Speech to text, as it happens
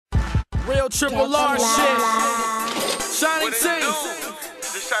Real triple R shit. Shiny T.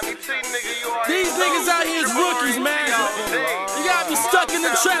 These niggas out here is rookies, man. You gotta be stuck in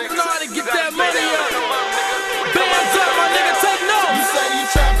the trap in order to get that money up. Bands up, my nigga, take notes. You say you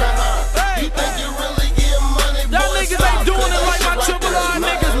trappin', huh? You think you really get money, boy? Y'all niggas ain't doing it like my triple R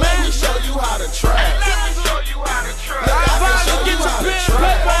niggas, man. Let me show you how to trap. I advise you get your pen and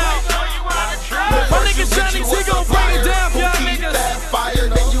paper out. My nigga Shiny T gon' bring it down for y'all niggas. Fire,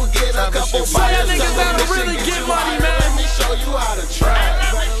 then you get a couple Show y'all niggas how to really get money, man. Let me show you how to trap.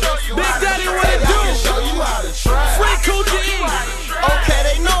 Big Daddy, what it do? Show you how to trap. Free Coochie. Okay,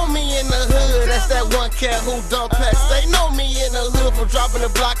 they know me in the hood. That's that one cat who dump packs. They know me in the hood for dropping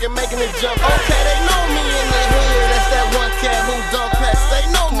the block and making it jump. Okay, they know me in the hood. That's that one cat who dump packs. They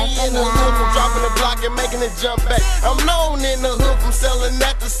know me in the hood for dropping the block and making it jump back. I'm known in the hood from selling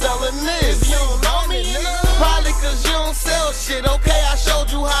that to selling this. You don't know me, probably cause you don't sell shit. Okay, I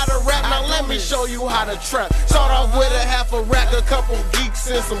showed you how to rap. Now let me show you how to trap. Start off with a half a rack, a couple geeks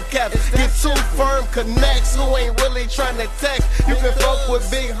and some caps. Get two firm connects who ain't really trying to text. You can fuck with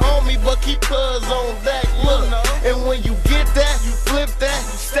big homie, but keep cuz on deck. Look, and when you get that, you flip that,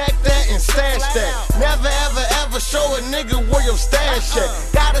 you stack that, and stash that. Never ever ever show a nigga where your stash at.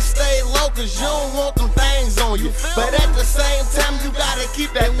 Gotta stay low cause you don't want them things on you. But at the same time, you gotta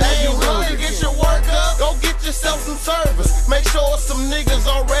keep that thing on you. Get your work up, go get yourself some service. Make sure some niggas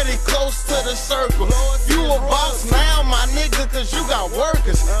already close to the circle. You a boss now, my nigga, cause you got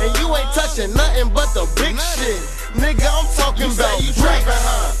workers. And you ain't touching nothing but the big shit. Nigga, I'm talking about you trappin',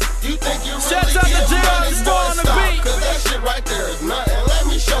 huh? You think you really get money, boy, stop. Cause that shit right there is nothing. Let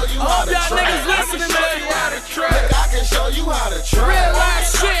me show you how to trap. Niggas listening, man. Look, I can show you how to trap. Real life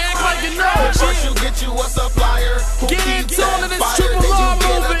shit, act like you know it. First you get you a supplier who Get keep into that this fire. triple Then you R get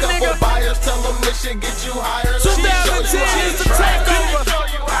a movement, couple nigga. buyers. Tell them this shit get you higher. Let me show you 2010 how is to the trap. takeover.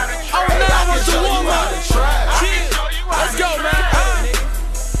 Oh, Hey, I now can was the show you warm how up. to trap. Let's go, man.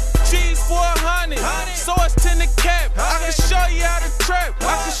 Cheese for 100, sauce in the cap. I can show you how to trap.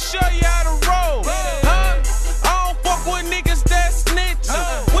 I can show you how to roll. Huh? I don't fuck with niggas that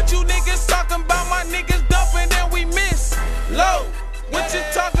snitchin'. What you niggas talking about? My niggas dumping and we miss. Low. What you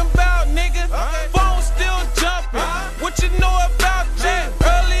talking about, nigga? Phone still jumping. What you know about that?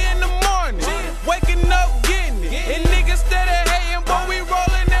 Early in the morning, waking up getting it. And niggas steady hating, but we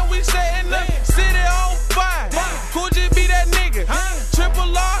rollin' and we setting the city on fire. Could you be that nigga?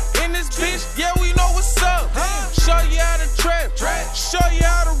 Triple R in this bitch, yeah, we know what's up. Show you how to trap, show you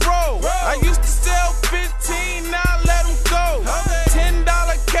how to roll. I used to sell 15, now I let them go. $10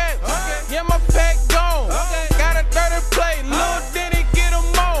 cap, yeah, my pack gone. Got a 30 plate, Lil Denny get them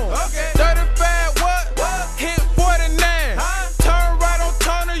on. 35 what? Hit 49. Turn right on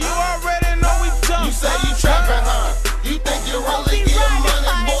Turner, you already know we jump. You say you trappin', huh? You think you really get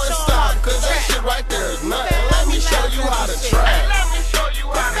money, boy, stop. Cause that shit right there is nothing. Let me show you how to trap.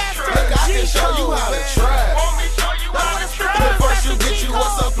 Look, I can show you how to trap. But first you get you a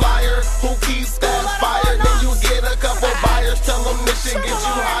supplier who keeps that fire. Then you get a couple buyers. Tell them this shit get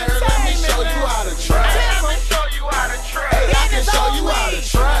you higher. Let me show you how to trap. Hey, I can show you how to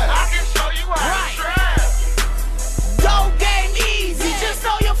trap. Go game easy, just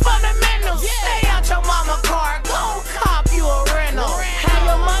know your fundamentals. Stay out your mama car, go cop you a rental. Have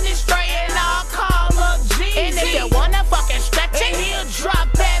your money straight and I'll call up G. And if you wanna fucking stretch it, he'll drop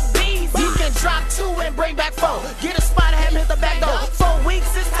that beat. You can drop 2 and bring back 4. Get a spot, have him hit the back door. 4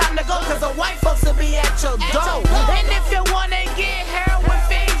 weeks, it's time to go, cause the white folks will be at your door. And if you wanna get heroin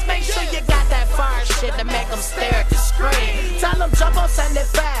fiends, make sure you got that fire shit to make them stare at the screen. Tell them jump on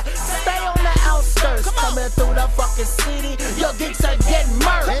 75, stay on the outskirts. Coming through the fucking city, your geeks are getting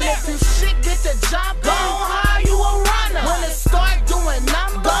murdered. And if you shit get the job, go hire you a runner. When it start doing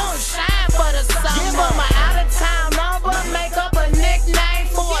numbers, go shine for the summer. Give them an out of town number, make up a nickname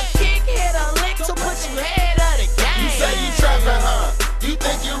for a kick, hit a lick to put you ahead of the game. You say you trappin', huh? You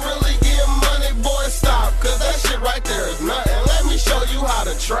think you really get money, boy, stop. Cause that shit right there is nothing. Let me show you how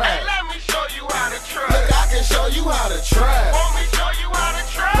to trap. Look, I can show you how to trap.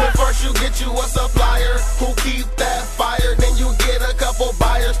 But first you get you a supplier who keep that fire. Then you get a couple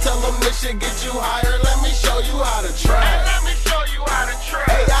buyers. Tell them this shit get you higher. Let me show you how to trap.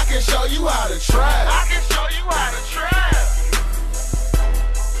 Hey, I can show you how to trap.